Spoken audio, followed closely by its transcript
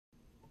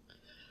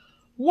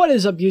What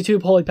is up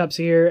YouTube, Holypepsi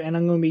here, and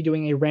I'm going to be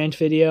doing a rant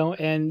video,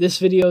 and this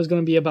video is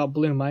going to be about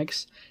Blue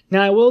mics.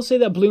 Now I will say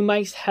that Blue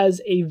mics has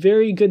a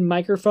very good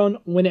microphone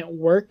when it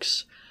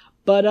works,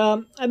 but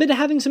I've been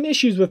having some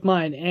issues with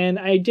mine, and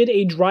I did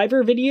a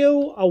driver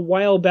video a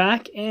while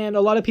back, and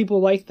a lot of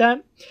people like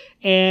that,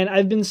 and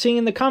I've been seeing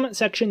in the comment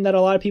section that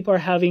a lot of people are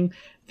having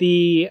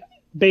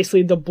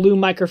basically the Blue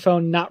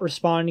microphone not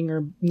responding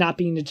or not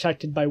being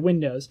detected by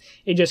Windows.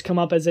 It just come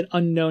up as an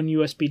unknown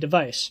USB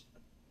device.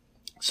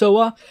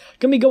 So,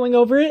 gonna be going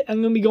over it.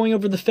 I'm gonna be going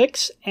over the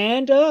fix,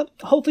 and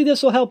hopefully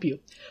this will help you.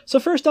 So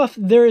first off,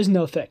 there is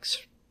no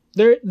fix.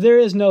 There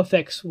is no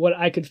fix. What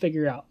I could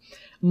figure out,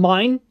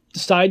 mine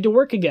decided to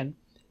work again,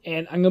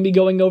 and I'm gonna be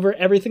going over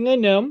everything I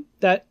know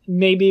that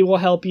maybe will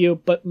help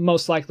you, but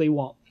most likely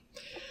won't.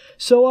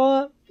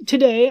 So,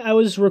 today I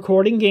was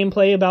recording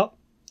gameplay about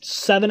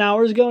 7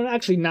 hours ago.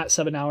 Actually, not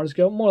 7 hours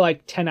ago, more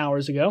like 10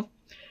 hours ago,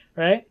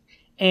 right?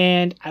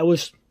 And I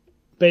was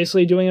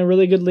basically doing a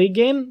really good league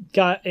game,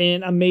 got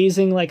an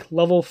amazing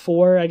level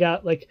 4.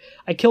 I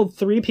killed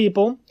 3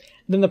 people,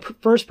 then the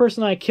first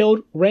person I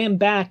killed ran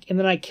back, and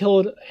then I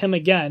killed him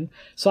again,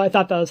 so I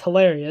thought that was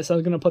hilarious. I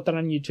was going to put that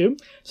on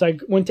YouTube, so I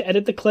went to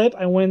edit the clip,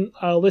 I went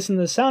listened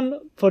to the sound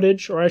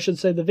footage, or I should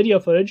say the video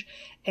footage,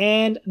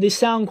 and the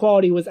sound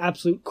quality was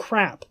absolute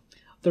crap.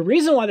 The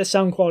reason why the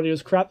sound quality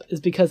was crap is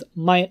because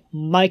my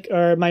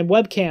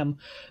webcam's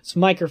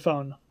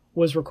microphone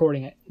was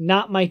recording it,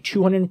 not my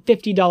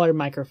 $250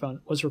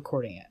 microphone was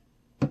recording it.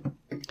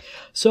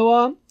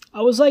 So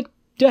I was like,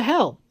 the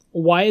hell,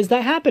 why is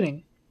that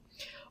happening?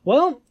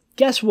 Well,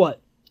 guess what?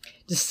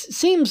 This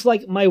seems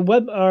like my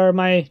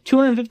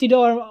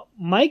 $250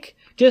 mic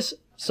just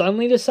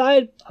suddenly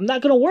decided I'm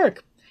not gonna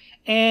work.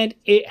 And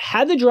it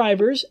had the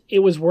drivers, it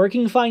was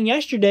working fine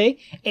yesterday,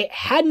 it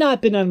had not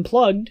been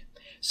unplugged,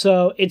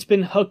 so it's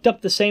been hooked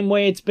up the same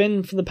way it's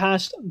been for the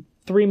past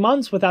 3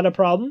 months without a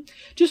problem.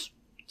 Just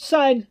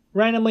decide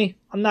randomly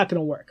I'm not going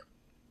to work,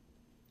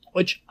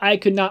 which I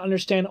could not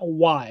understand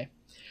why.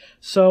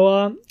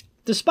 So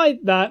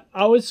despite that,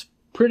 I was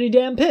pretty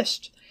damn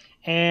pissed,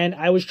 and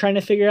I was trying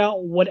to figure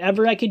out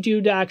whatever I could do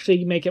to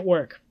actually make it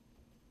work.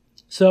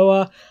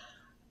 So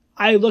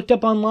I looked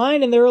up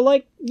online, and they were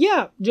like,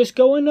 yeah, just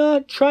go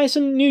and try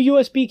some new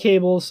USB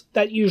cables.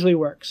 That usually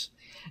works.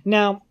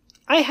 Now,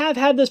 I have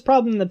had this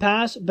problem in the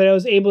past, but I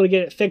was able to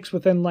get it fixed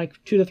within like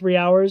 2 to 3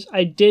 hours.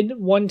 I did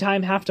one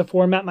time have to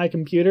format my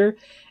computer,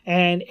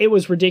 and it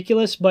was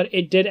ridiculous, but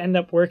it did end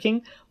up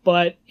working.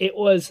 But it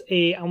was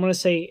I want to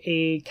say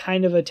a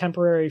kind of a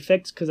temporary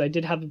fix, because I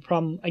did have the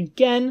problem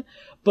again.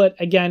 But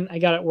again, I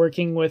got it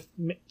working with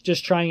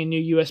just trying a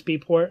new USB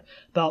port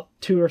about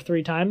 2 or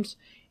 3 times.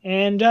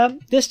 And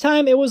this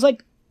time it was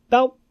like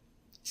about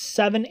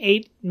 7,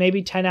 8,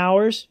 maybe 10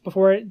 hours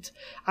before it.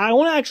 I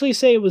want to actually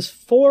say it was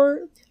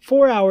 4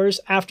 hours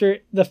after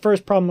the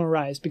first problem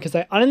arose, because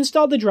I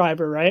uninstalled the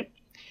driver, right?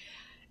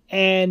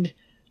 And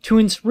to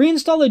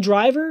reinstall the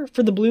driver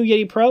for the Blue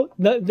Yeti Pro,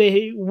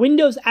 the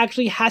Windows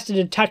actually has to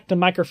detect the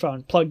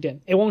microphone plugged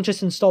in. It won't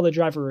just install the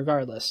driver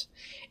regardless.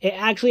 It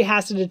actually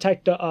has to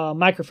detect the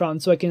microphone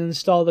so it can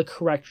install the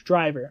correct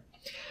driver.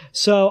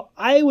 So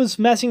I was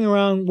messing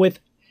around with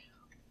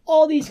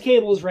all these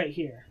cables right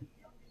here.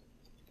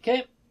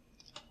 Okay?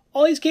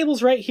 All these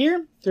cables right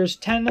here, there's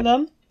 10 of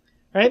them,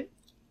 right?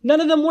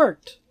 None of them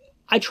worked.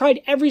 I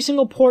tried every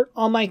single port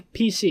on my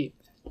PC.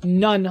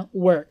 None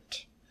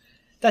worked.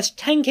 That's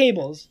 10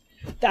 cables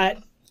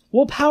that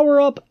will power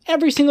up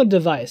every single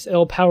device. It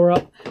will power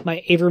up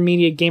my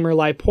AverMedia Gamer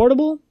Live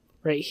Portable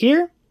right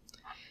here.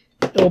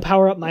 It will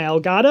power up my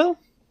Elgato.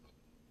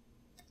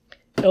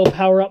 It will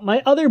power up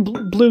my other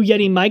Blue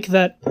Yeti mic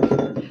that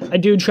a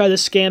dude tried to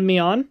scam me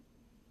on.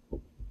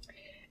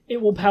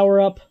 It will power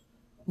up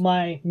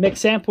my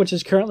mix amp, which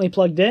is currently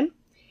plugged in.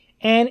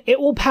 And it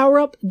will power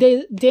up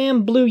the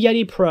damn Blue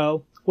Yeti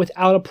Pro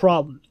without a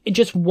problem. It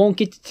just won't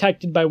get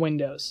detected by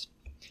Windows.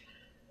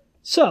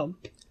 So,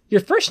 your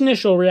first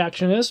initial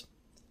reaction is,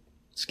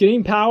 it's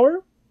getting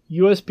power,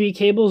 USB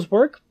cables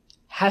work,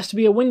 has to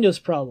be a Windows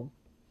problem.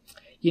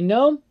 You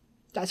know,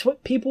 that's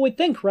what people would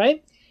think,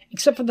 right?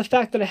 Except for the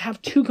fact that I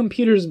have 2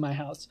 computers in my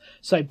house.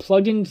 So I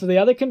plugged into the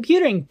other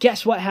computer, and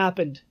guess what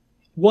happened?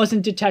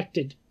 Wasn't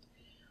detected.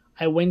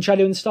 I went and tried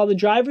to install the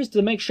drivers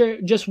to make sure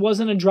it just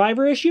wasn't a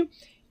driver issue.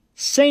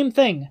 Same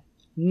thing,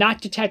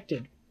 not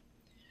detected.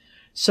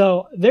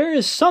 So there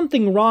is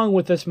something wrong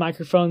with this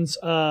microphone's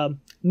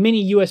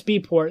mini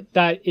USB port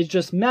that is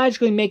just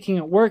magically making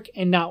it work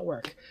and not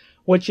work,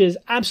 which is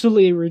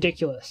absolutely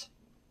ridiculous.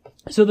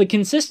 So the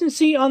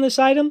consistency on this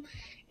item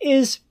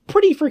is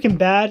pretty freaking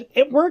bad.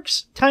 It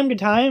works time to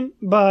time,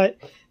 but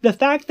the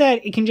fact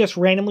that it can just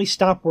randomly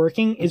stop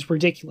working is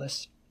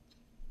ridiculous.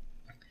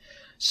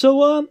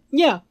 So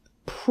yeah,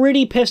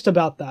 pretty pissed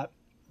about that.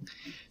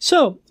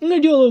 So, I'm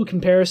going to do a little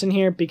comparison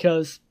here,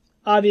 because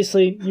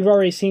obviously you've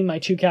already seen my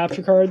 2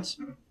 capture cards.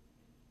 I'm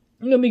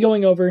going to be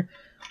going over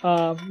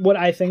what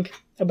I think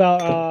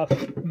about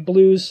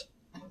Blue's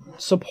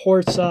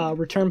supports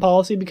return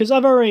policy, because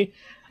I've already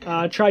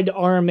tried to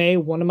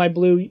RMA one of my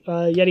Blue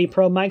Yeti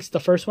Pro mics, the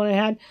first one I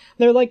had.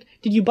 They're like,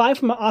 did you buy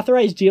from an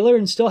authorized dealer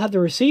and still have the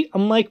receipt?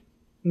 I'm like,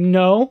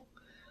 no.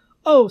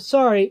 Oh,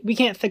 sorry, we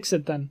can't fix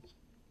it then.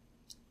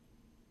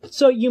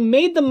 So you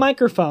made the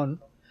microphone,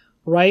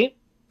 right?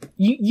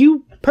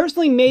 You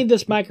personally made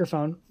this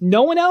microphone.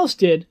 No one else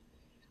did,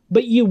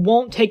 but you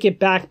won't take it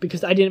back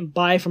because I didn't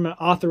buy from an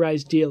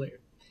authorized dealer.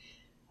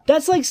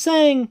 That's like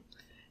saying,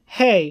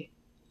 hey,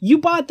 you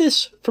bought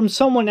this from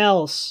someone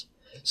else,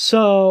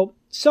 so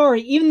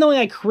sorry, even though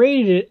I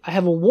created it, I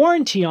have a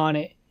warranty on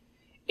it.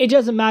 It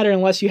doesn't matter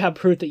unless you have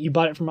proof that you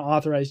bought it from an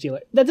authorized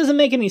dealer. That doesn't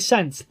make any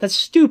sense. That's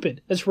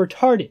stupid. That's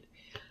retarded.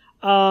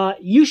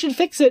 You should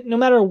fix it no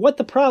matter what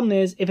the problem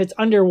is if it's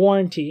under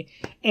warranty.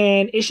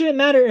 And it shouldn't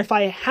matter if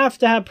I have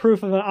to have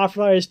proof of an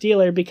authorized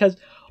dealer, because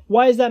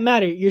why does that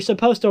matter? You're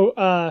supposed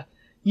to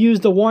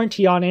use the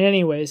warranty on it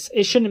anyways.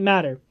 It shouldn't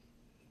matter.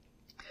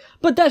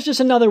 But that's just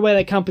another way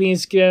that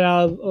companies get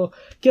out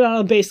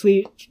of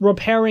basically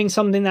repairing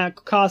something that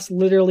costs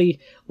literally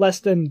less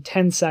than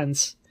 10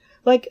 cents.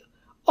 Like,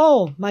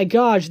 oh my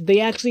gosh, they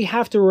actually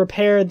have to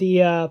repair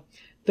the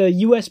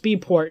USB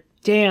port.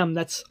 Damn,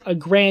 that's a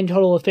grand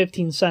total of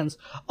 15 cents.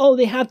 Oh,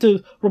 they have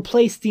to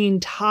replace the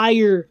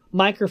entire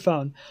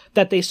microphone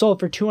that they sold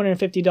for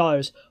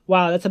 $250.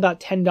 Wow, that's about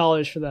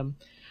 $10 for them.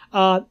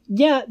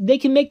 Yeah, they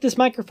can make this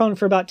microphone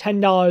for about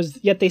 $10,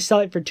 yet they sell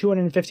it for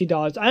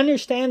 $250. I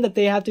understand that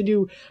they have to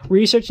do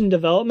research and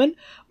development,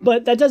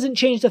 but that doesn't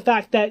change the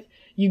fact that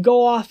you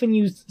go off and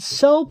you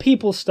sell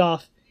people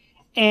stuff,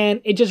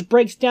 and it just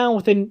breaks down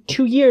within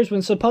 2 years when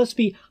it's supposed to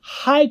be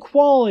high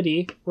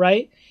quality,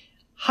 right?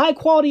 High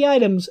quality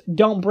items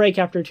don't break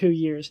after 2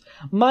 years.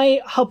 My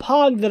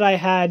Hauppauge that I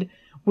had,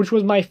 which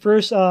was my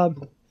first, I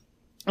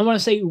want to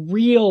say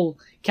real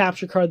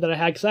capture card that I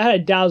had, because I had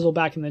a Dazzle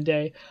back in the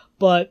day,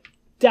 but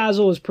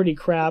Dazzle was pretty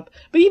crap.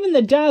 But even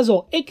the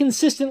Dazzle, it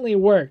consistently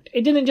worked.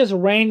 It didn't just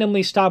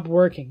randomly stop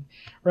working,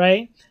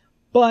 right?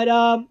 But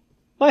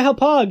my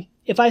Hauppauge,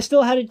 if I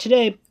still had it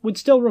today, would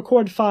still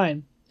record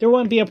fine. There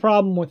wouldn't be a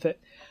problem with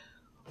it.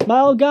 My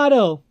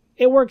Elgato,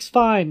 it works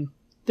fine.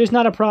 There's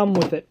not a problem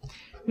with it.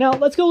 Now,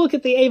 let's go look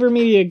at the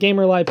AverMedia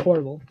Gamer Live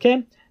Portable,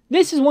 okay?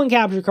 This is one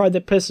capture card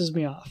that pisses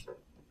me off.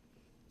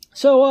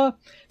 So,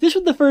 this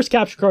was the first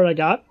capture card I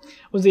got,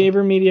 was the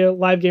AverMedia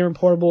Live Gamer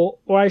Portable,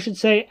 or I should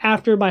say,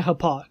 after my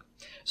Hauppauge.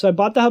 So I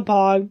bought the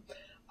Hauppauge,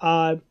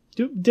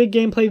 did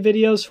gameplay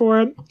videos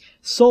for it,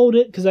 sold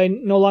it because I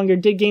no longer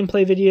did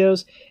gameplay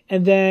videos,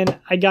 and then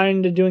I got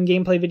into doing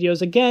gameplay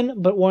videos again,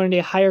 but wanted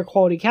a higher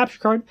quality capture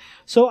card,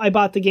 so I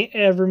bought the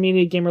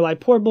AverMedia Gamer Live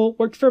Portable,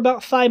 worked for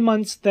about 5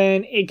 months,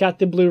 then it got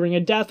the Blue Ring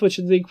of Death, which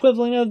is the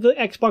equivalent of the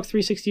Xbox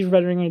 360's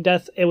Red Ring of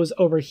Death. It was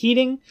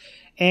overheating,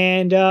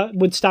 and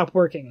would stop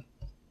working.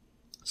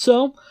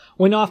 So,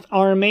 went off,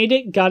 RMA'd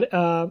it, got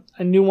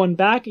a new one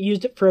back,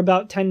 used it for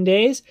about 10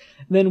 days,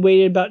 then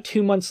waited about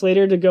 2 months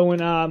later to go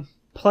and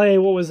play,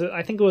 what was it?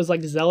 I think it was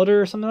like Zelda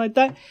or something like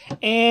that,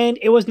 and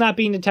it was not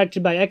being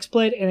detected by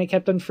XSplit, and it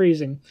kept on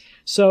freezing.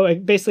 So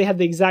it basically had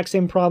the exact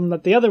same problem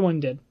that the other one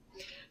did.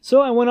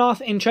 So I went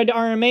off and tried to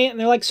RMA it, and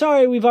they're like,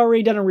 sorry, we've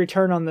already done a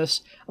return on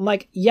this. I'm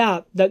like,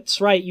 yeah,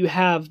 that's right, you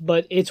have,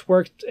 but it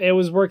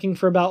was working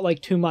for about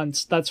like 2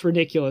 months. That's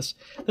ridiculous.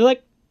 They're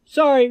like,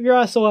 sorry,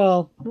 you're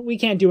SOL. We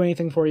can't do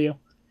anything for you.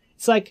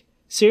 It's like,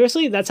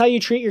 seriously? That's how you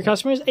treat your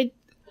customers?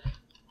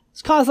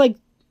 It's cost like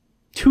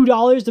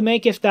 $2 to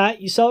make, if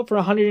that. You sell it for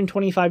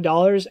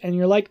 $125, and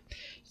you're like,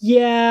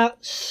 yeah,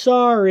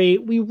 sorry,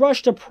 we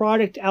rushed a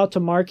product out to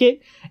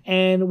market,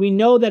 and we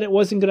know that it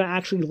wasn't going to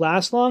actually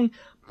last long,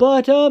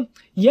 but,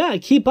 yeah,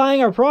 keep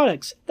buying our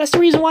products. That's the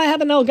reason why I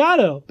have an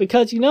Elgato,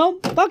 because,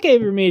 fuck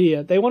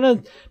AverMedia. They want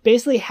to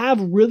basically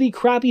have really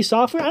crappy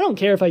software. I don't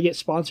care if I get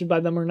sponsored by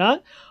them or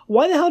not.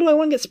 Why the hell do I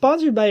want to get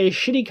sponsored by a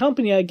shitty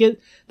company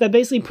that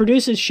basically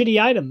produces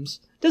shitty items?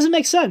 Doesn't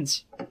make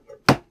sense.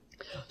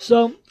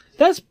 So,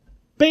 that's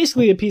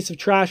basically a piece of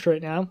trash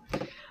right now.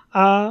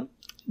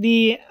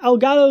 The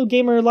Elgato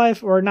Gamer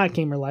Life, or not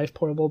Gamer Life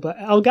Portable, but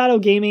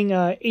Elgato Gaming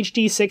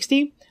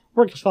HD60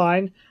 works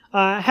fine.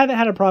 I haven't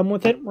had a problem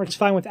with it. Works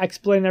fine with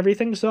XSplit and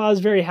everything, so I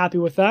was very happy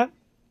with that.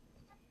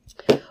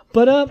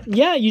 But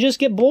yeah, you just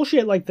get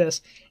bullshit like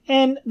this.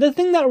 And the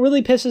thing that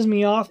really pisses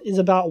me off is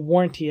about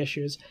warranty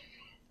issues.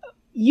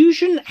 You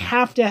shouldn't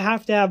have to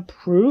have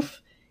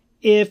proof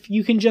if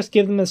you can just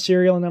give them a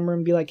serial number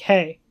and be like,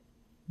 hey,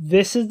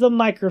 this is the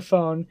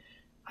microphone.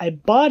 I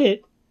bought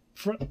it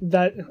from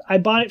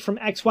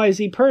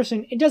XYZ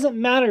person. It doesn't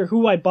matter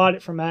who I bought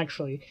it from,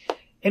 actually.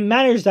 It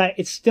matters that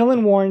it's still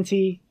in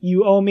warranty.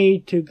 You owe me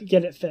to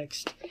get it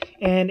fixed.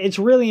 And it's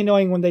really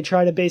annoying when they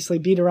try to basically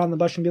beat around the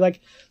bush and be like,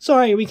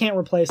 sorry, we can't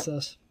replace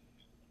this.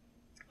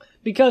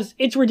 Because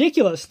it's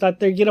ridiculous that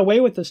they get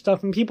away with this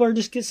stuff and people are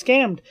just get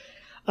scammed.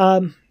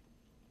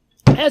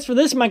 As for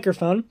this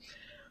microphone,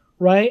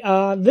 right,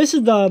 this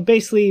is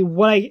basically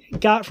what I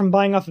got from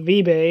buying off of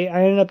eBay.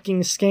 I ended up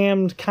getting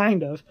scammed,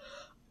 kind of.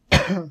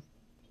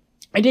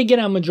 I did get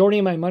a majority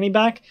of my money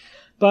back,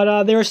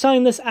 But they were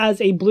selling this as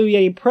a Blue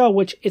Yeti Pro,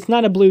 which it's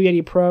not a Blue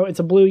Yeti Pro. It's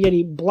a Blue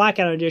Yeti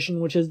Blackout Edition,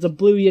 which is the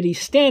Blue Yeti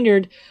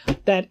Standard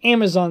that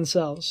Amazon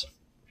sells.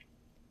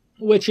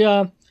 Which,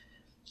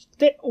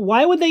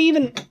 why would they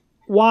even...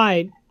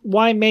 Why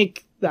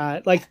make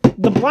that? Like,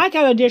 the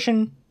Blackout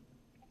Edition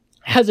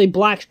has a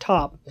black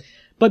top.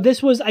 But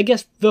this was, I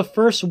guess, the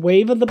first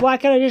wave of the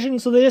Blackout Edition,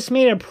 so they just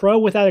made a Pro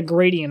without a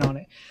gradient on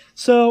it.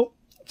 So,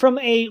 from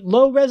a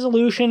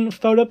low-resolution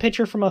photo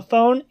picture from a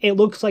phone, it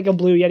looks like a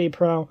Blue Yeti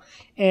Pro,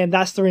 and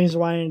that's the reason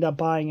why I ended up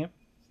buying it,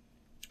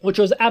 which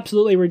was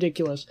absolutely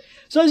ridiculous.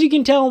 So as you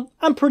can tell,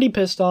 I'm pretty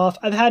pissed off.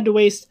 I've had to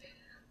waste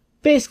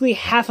basically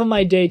half of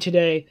my day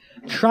today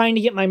trying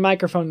to get my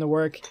microphone to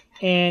work,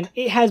 and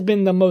it has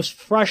been the most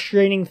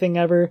frustrating thing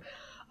ever.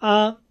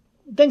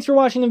 Thanks for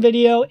watching the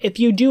video. If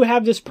you do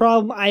have this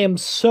problem, I am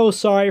so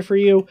sorry for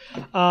you.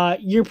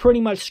 You're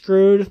pretty much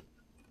screwed.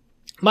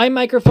 My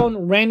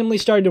microphone randomly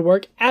started to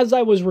work as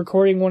I was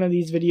recording one of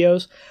these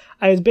videos.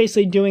 I was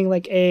basically doing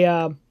like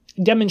a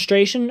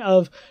demonstration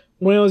of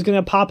when it was going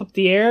to pop up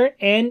the air,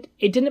 and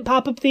it didn't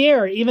pop up the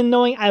air, even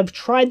knowing I've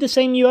tried the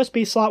same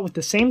USB slot with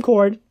the same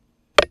cord.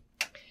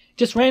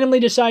 Just randomly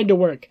decided to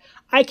work.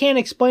 I can't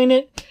explain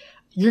it.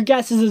 Your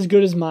guess is as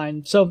good as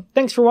mine. So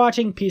thanks for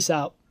watching. Peace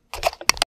out.